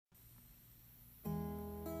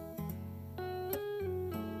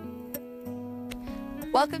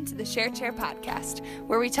Welcome to the Share Chair podcast,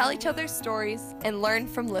 where we tell each other's stories and learn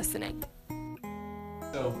from listening.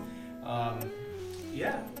 So,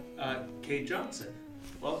 Kate Johnson,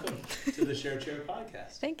 welcome to the Share Chair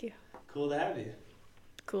podcast. Thank you. Cool to have you.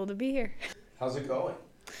 Cool to be here. How's it going?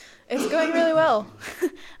 It's going really well.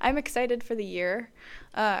 I'm excited for the year.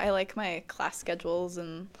 I like my class schedules,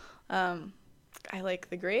 and I like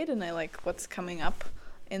the grade, and I like what's coming up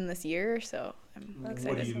in this year, so I'm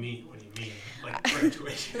excited. What do you mean? Like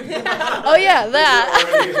graduation? Oh yeah,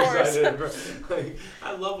 that. Of course.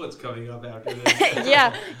 I love what's coming up after this.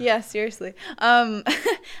 Yeah, seriously.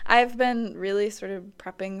 I've been really sort of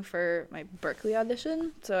prepping for my Berklee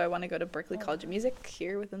audition, so I want to go to Berklee College of Music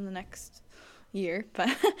here within the next year,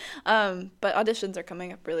 but auditions are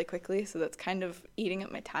coming up really quickly, so that's kind of eating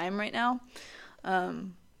up my time right now.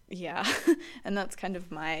 And that's kind of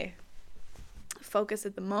my focus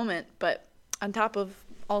at the moment, but on top of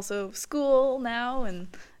also school now, and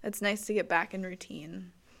it's nice to get back in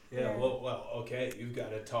routine. Yeah, well, okay, you've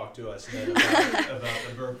got to talk to us then about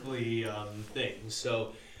the Berklee thing.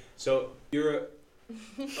 So you're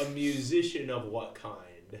a musician of what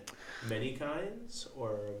kind? Many kinds,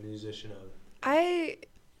 or a musician of? I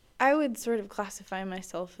would sort of classify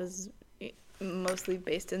myself as mostly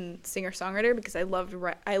based in singer-songwriter, because I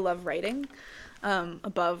love writing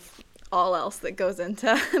above all else that goes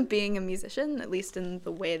into being a musician, at least in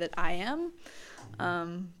the way that I am.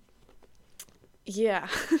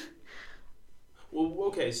 Well,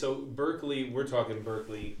 okay, so Berklee, we're talking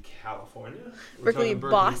Berkeley, California? Berkeley,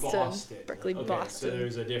 Boston. Berkeley, okay, Boston. So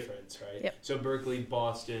there's a difference, right? Yep. So Berkeley,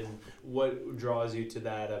 Boston, what draws you to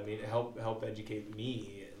that? I mean, help educate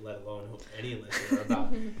me, let alone any listener,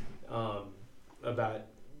 about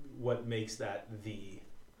what makes that the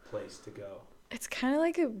place to go. It's kind of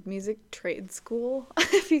like a music trade school,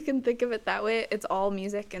 if you can think of it that way. It's all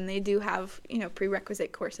music, and they do have,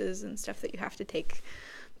 prerequisite courses and stuff that you have to take.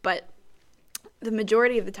 But the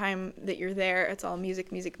majority of the time that you're there, it's all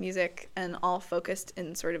music, and all focused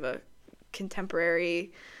in sort of a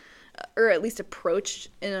contemporary, or at least approached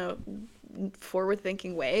in a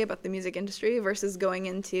forward-thinking way about the music industry, versus going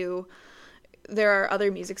into... There are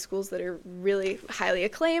other music schools that are really highly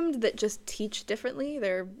acclaimed that just teach differently.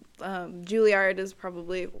 Juilliard is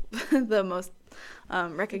probably the most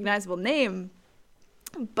recognizable name.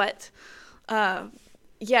 But,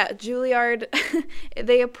 Juilliard,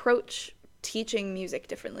 they approach teaching music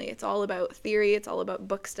differently. It's all about theory. It's all about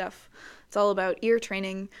book stuff. It's all about ear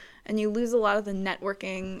training. And you lose a lot of the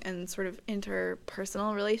networking and sort of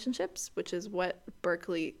interpersonal relationships, which is what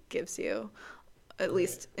Berklee gives you. At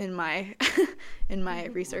least in my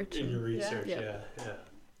research. In your research, yeah.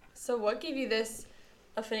 So what gave you this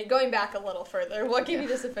affinity, going back a little further, what gave you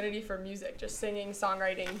this affinity for music, just singing,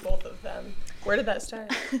 songwriting, both of them? Where did that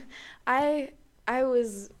start? I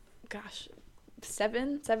was,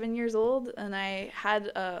 7 years old, and I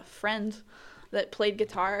had a friend that played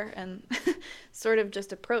guitar and sort of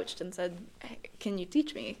just approached and said, hey, can you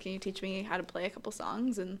teach me how to play a couple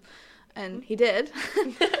songs? And he did.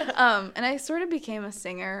 And I sort of became a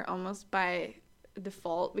singer almost by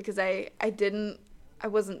default, because I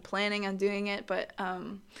wasn't planning on doing it, but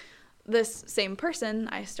this same person,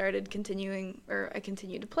 I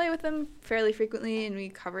continued to play with him fairly frequently, and we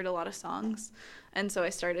covered a lot of songs. And so I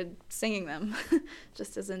started singing them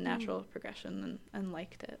just as a natural progression, and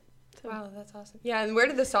liked it. So. Wow, that's awesome. Yeah, and where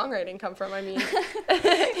did the songwriting come from? I mean,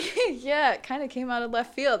 yeah, it kind of came out of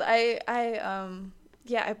left field.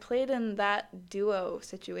 I played in that duo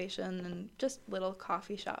situation and just little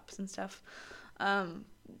coffee shops and stuff,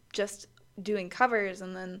 just doing covers,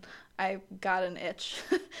 and then I got an itch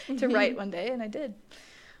to write one day, and I did.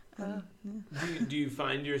 Do you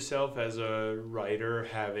find yourself as a writer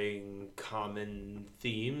having common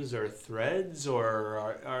themes or threads,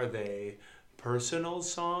 or are they personal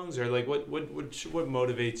songs, or like what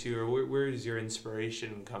motivates you, or where does your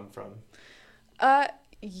inspiration come from?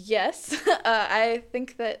 Yes. I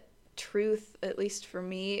think that truth, at least for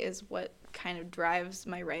me, is what kind of drives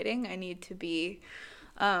my writing. I need to be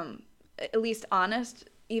at least honest,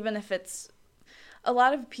 even if it's... A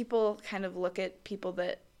lot of people kind of look at people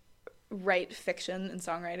that write fiction and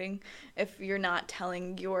songwriting, if you're not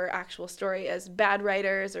telling your actual story, as bad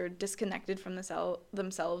writers or disconnected from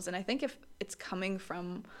themselves. And I think if it's coming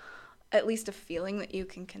from at least a feeling that you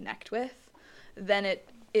can connect with, then it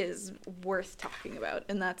is worth talking about,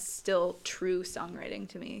 and that's still true songwriting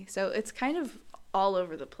to me. So it's kind of all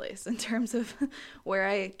over the place in terms of where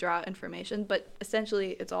I draw information, but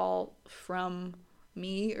essentially it's all from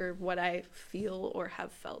me, or what I feel or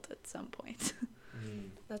have felt at some point.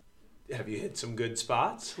 Have you hit some good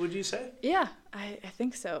spots, would you say? Yeah, I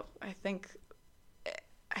think so. I think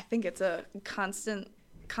think it's a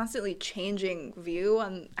constantly changing view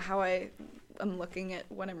on how I'm looking at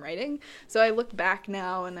what I'm writing. So I look back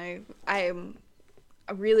now and I am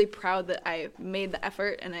really proud that I made the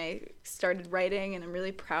effort and I started writing, and I'm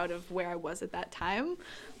really proud of where I was at that time.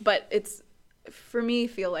 But it's, for me,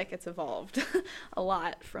 feel like it's evolved a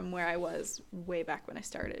lot from where I was way back when I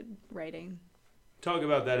started writing. Talk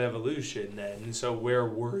about that evolution then. So where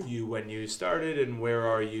were you when you started, and where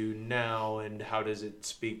are you now, and how does it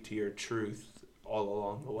speak to your truth all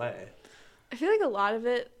along the way? I feel like a lot of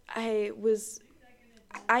it, I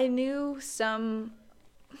knew some,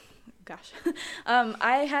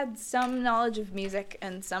 I had some knowledge of music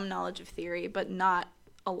and some knowledge of theory, but not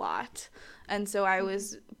a lot. And so I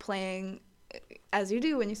was playing, as you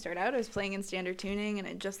do when you start out, I was playing in standard tuning, and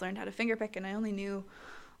I just learned how to fingerpick, and I only knew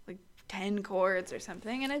like 10 chords or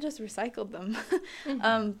something, and I just recycled them.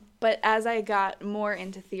 But as I got more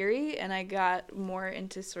into theory and I got more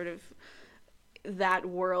into sort of that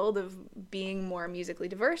world of being more musically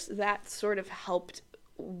diverse, that sort of helped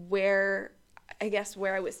where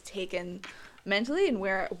I was taken mentally and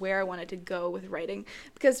where I wanted to go with writing.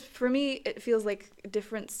 Because for me, it feels like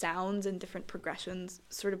different sounds and different progressions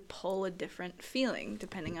sort of pull a different feeling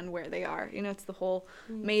depending on where they are. You know, it's the whole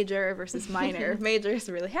major versus minor. Major is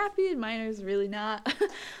really happy and minor is really not.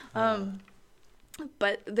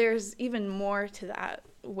 But there's even more to that,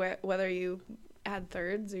 whether you add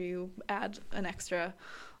thirds or you add an extra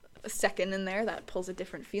second in there, that pulls a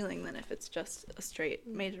different feeling than if it's just a straight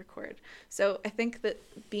major chord. So I think that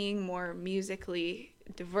being more musically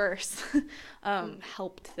diverse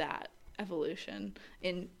helped that evolution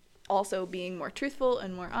in also being more truthful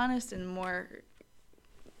and more honest and more,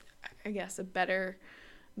 I guess, better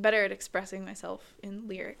at expressing myself in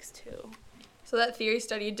lyrics too. So that theory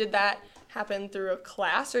study, did that happen through a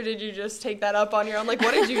class, or did you just take that up on your own? Like,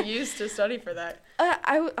 what did you use to study for that?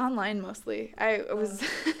 Online mostly. I was,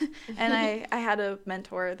 and I had a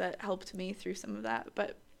mentor that helped me through some of that.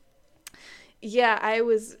 But yeah, I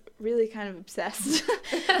was really kind of obsessed.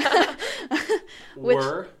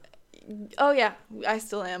 Oh yeah, I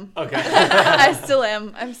still am. Okay. I still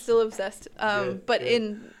am. I'm still obsessed.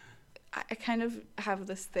 Good. I kind of have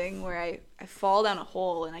this thing where I fall down a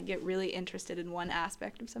hole and I get really interested in one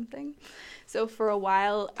aspect of something. So for a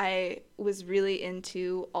while, I was really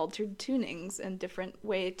into altered tunings and different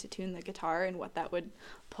way to tune the guitar and what that would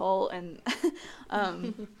pull. And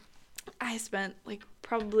I spent like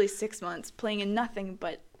probably 6 months playing in nothing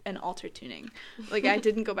but an altered tuning. Like I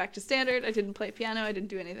didn't go back to standard. I didn't play piano. I didn't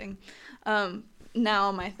do anything.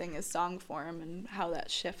 Now my thing is song form and how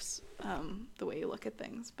that shifts the way you look at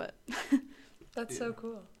things. But That's so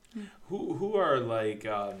cool. Who are like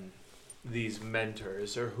these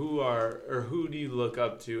mentors, or who do you look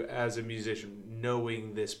up to as a musician,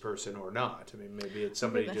 knowing this person or not? I mean, maybe it's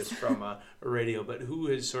somebody just from a radio, but who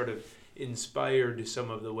has sort of inspired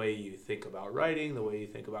some of the way you think about writing, the way you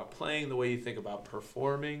think about playing, the way you think about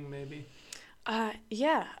performing, maybe?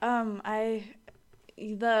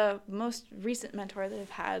 The most recent mentor that I've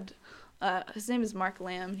had, his name is Mark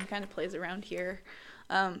Lamb. He kind of plays around here.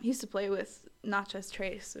 He used to play with Natchez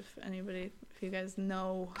Trace, if you guys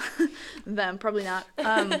know them, probably not.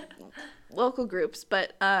 Local groups,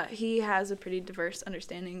 but he has a pretty diverse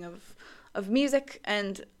understanding of music,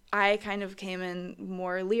 and I kind of came in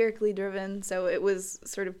more lyrically driven, so it was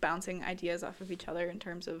sort of bouncing ideas off of each other in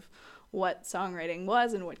terms of what songwriting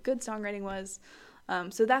was and what good songwriting was.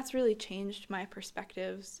 So that's really changed my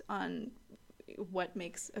perspectives on what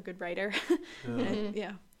makes a good writer.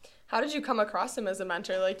 Yeah. How did you come across him as a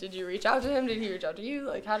mentor? Like, did you reach out to him? Did he reach out to you?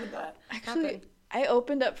 Like, how did that happen? I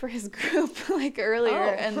opened up for his group like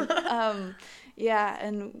earlier, and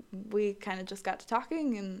and we kind of just got to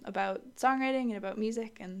talking and about songwriting and about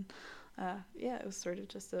music, and it was sort of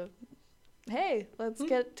just hey, let's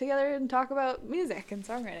get together and talk about music and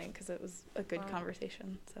songwriting, because it was a good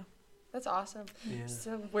conversation. So. That's awesome. Yeah.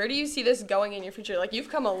 So where do you see this going in your future? Like, you've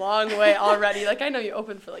come a long way already. Like, I know you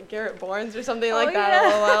opened for like Garrett Borns or something like that a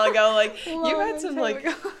little while ago. Like, you had some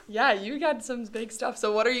you got some big stuff.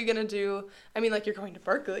 So what are you gonna do? I mean, like, you're going to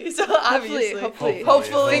Berklee, so obviously,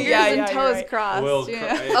 hopefully, fingers and toes crossed.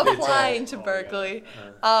 Applying to Berklee.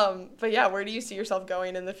 But yeah, where do you see yourself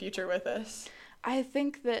going in the future with this? I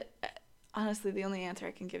think that, honestly, the only answer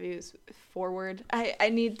I can give you is forward. I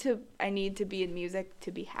need to be in music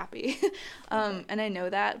to be happy. And I know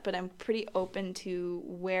that, but I'm pretty open to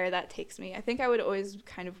where that takes me. I think I would always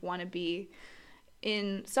kind of want to be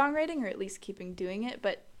in songwriting, or at least keeping doing it,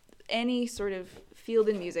 but any sort of field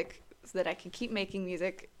in music so that I can keep making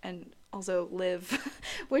music and also live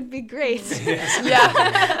would be great.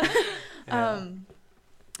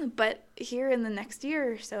 But here in the next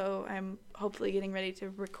year or so, I'm hopefully getting ready to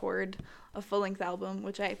record a full-length album,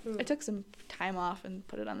 which I took some time off and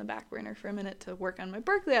put it on the back burner for a minute to work on my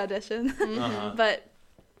Berklee audition. But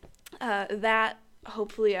that,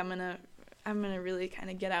 hopefully, I'm gonna really kind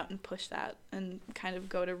of get out and push that and kind of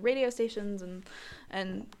go to radio stations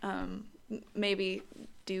and maybe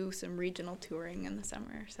do some regional touring in the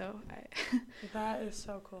summer. So That is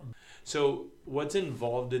so cool. So what's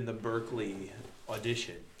involved in the Berklee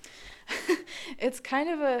audition? It's kind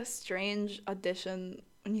of a strange audition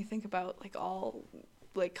when you think about like all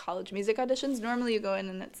like college music auditions. Normally you go in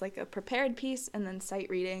and it's like a prepared piece and then sight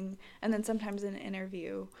reading and then sometimes an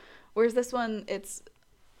interview. Whereas this one,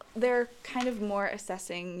 they're kind of more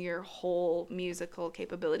assessing your whole musical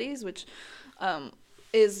capabilities, which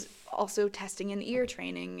is also testing an ear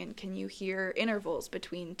training, and can you hear intervals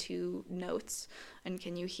between two notes, and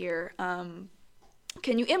can you hear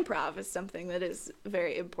can you improv is something that is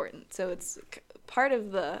very important. So it's part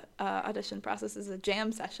of the audition process is a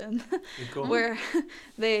jam session Cool. where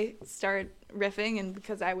they start riffing, and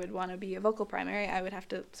because I would want to be a vocal primary, I would have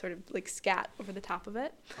to sort of like scat over the top of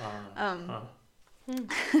it. On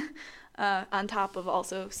top of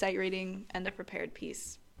also sight reading and a prepared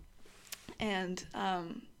piece. And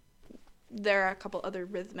there are a couple other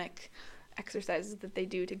rhythmic exercises that they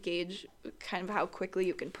do to gauge kind of how quickly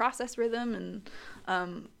you can process rhythm, and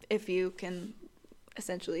if you can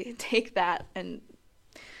essentially take that and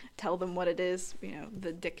tell them what it is,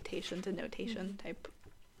 the dictation to notation type.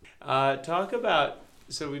 Talk about,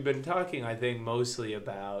 so we've been talking, I think, mostly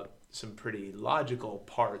about some pretty logical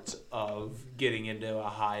parts of getting into a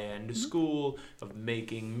high-end school, of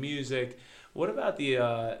making music. What about the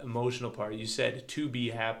emotional part? You said, to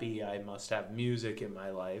be happy, I must have music in my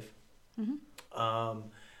life.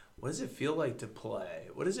 What does it feel like to play?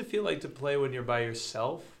 What does it feel like to play when you're by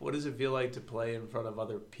yourself? What does it feel like to play in front of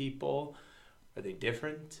other people? Are they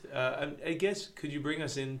different? I guess, could you bring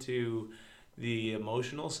us into the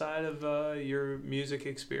emotional side of your music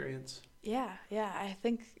experience? Yeah. I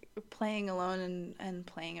think playing alone and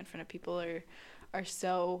playing in front of people are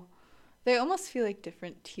so, they almost feel like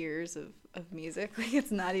different tiers of music. Like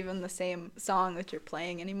it's not even the same song that you're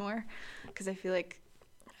playing anymore, because I feel like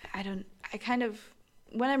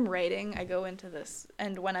when I'm writing, I go into this,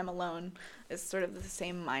 and when I'm alone, it's sort of the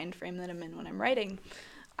same mind frame that I'm in when I'm writing.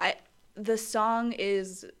 The song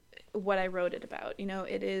is what I wrote it about.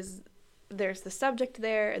 There's the subject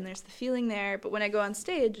there and there's the feeling there, but when I go on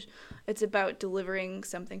stage, it's about delivering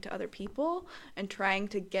something to other people and trying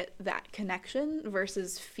to get that connection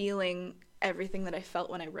versus feeling everything that I felt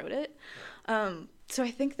when I wrote it. So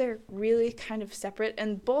I think they're really kind of separate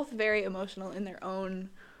and both very emotional in their own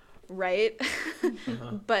right.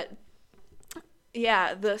 But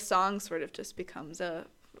yeah, the song sort of just becomes a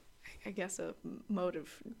mode of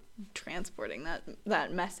transporting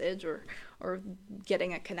that message or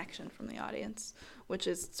getting a connection from the audience, which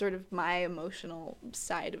is sort of my emotional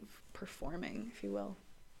side of performing, if you will.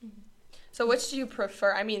 So which do you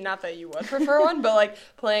prefer? I mean, not that you would prefer one, but like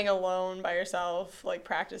playing alone by yourself, like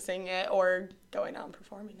practicing it, or going out and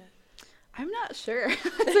performing it? I'm not sure.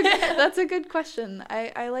 That's a good question.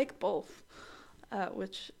 I like both,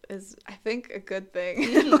 which is, I think, a good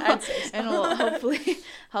thing. I'd say so. And will hopefully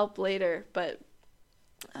help later. But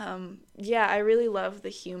yeah, I really love the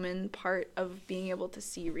human part of being able to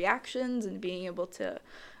see reactions and being able to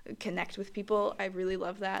connect with people. I really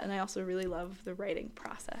love that. And I also really love the writing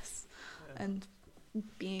process and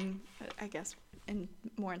being, I guess,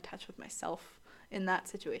 more in touch with myself in that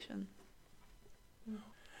situation.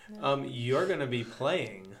 You're going to be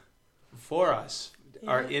playing for us. Yeah.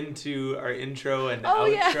 Our intro and Oh,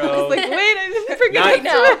 outro. yeah. I was like, wait, I didn't forget it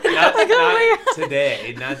now.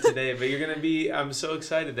 Not today, but you're going to be, I'm so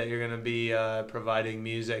excited that you're going to be providing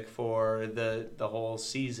music for the whole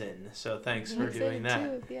season. So thanks for doing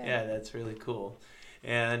that. Too, yeah, that's really cool.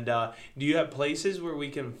 And do you have places where we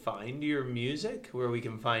can find your music, where we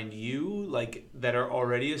can find you, like that are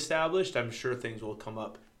already established? I'm sure things will come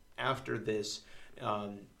up after this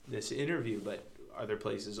this interview, but are there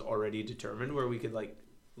places already determined where we could like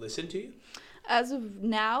listen to you? As of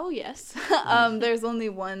now, yes. There's only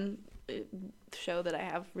one show that I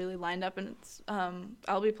have really lined up, and it's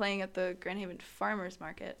I'll be playing at the Grand Haven Farmers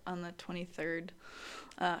Market on the 23rd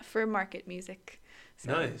for market music.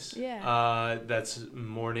 So, nice. Yeah. That's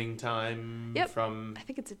morning time. Yep. From I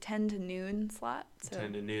think it's a 10 to noon slot. So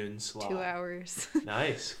 10 to noon slot. 2 hours.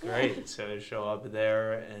 Nice, great. So show up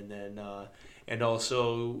there, and then and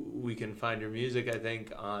also we can find your music, I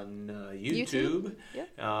think, on YouTube. Yep.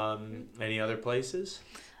 Any other places?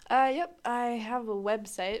 Yep, I have a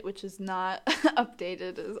website which is not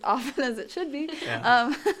updated as often as it should be.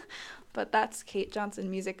 Yeah. But that's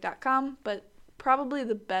katejohnsonmusic.com. But probably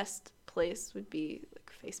the best place would be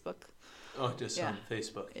like Facebook. Oh, just Yeah. on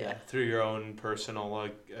Facebook. Yeah. Yeah. Through your own personal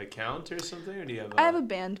account or something, or do you have? I have a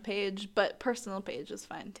band page, but personal page is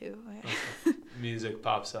fine too. Okay. Music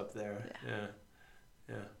pops up there. Yeah.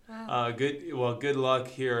 Yeah. Wow. Good. Well, good luck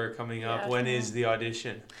here coming up. Yeah. When is the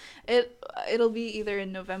audition? It'll be either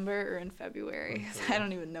in November or in February. Okay. I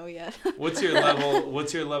don't even know yet. What's your level?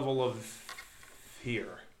 What's your level of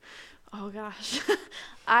fear? Oh gosh.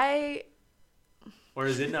 Or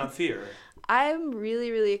is it not fear? I'm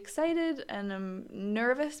really, really excited and I'm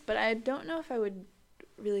nervous, but I don't know if I would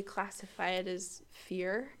really classify it as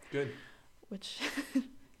fear, Good. which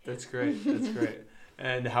That's great. That's great.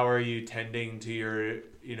 And how are you tending to your,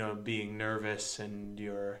 being nervous and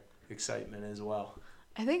your excitement as well?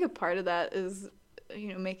 I think a part of that is,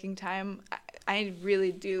 making time. I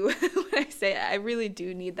really do, when I say it, I really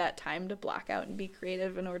do need that time to block out and be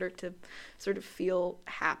creative in order to sort of feel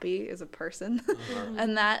happy as a person. Uh-huh.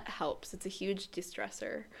 And that helps. It's a huge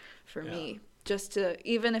distressor for Yeah. me. Just to,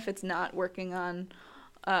 even if it's not working on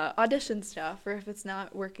audition stuff or if it's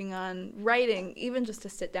not working on writing, even just to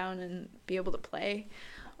sit down and be able to play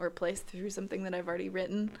or play through something that I've already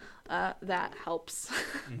written, that helps.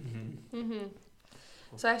 Mm-hmm. Mm-hmm.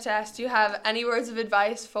 So I have to ask, do you have any words of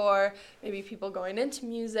advice for maybe people going into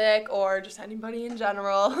music or just anybody in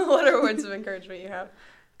general? What are words of encouragement you have?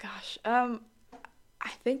 Gosh, I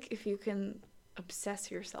think if you can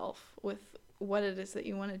obsess yourself with what it is that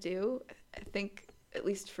you want to do, I think, at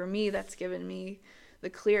least for me, that's given me the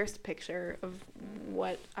clearest picture of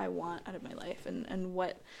what I want out of my life and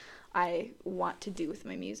what I want to do with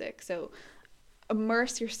my music. So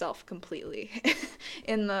immerse yourself completely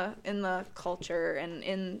in the culture and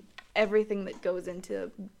in everything that goes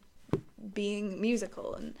into being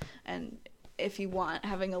musical, and if you want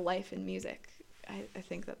having a life in music, I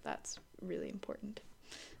think that's really important.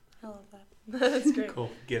 I love that. That's great.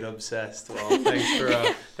 Cool. Get obsessed. Well,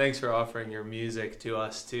 thanks for offering your music to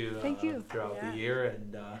us too. Thank you. Throughout Yeah. the year,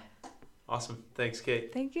 and awesome. Thanks,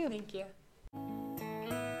 Kate. Thank you. Thank you.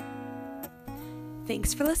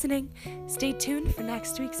 Thanks for listening. Stay tuned for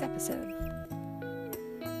next week's episode.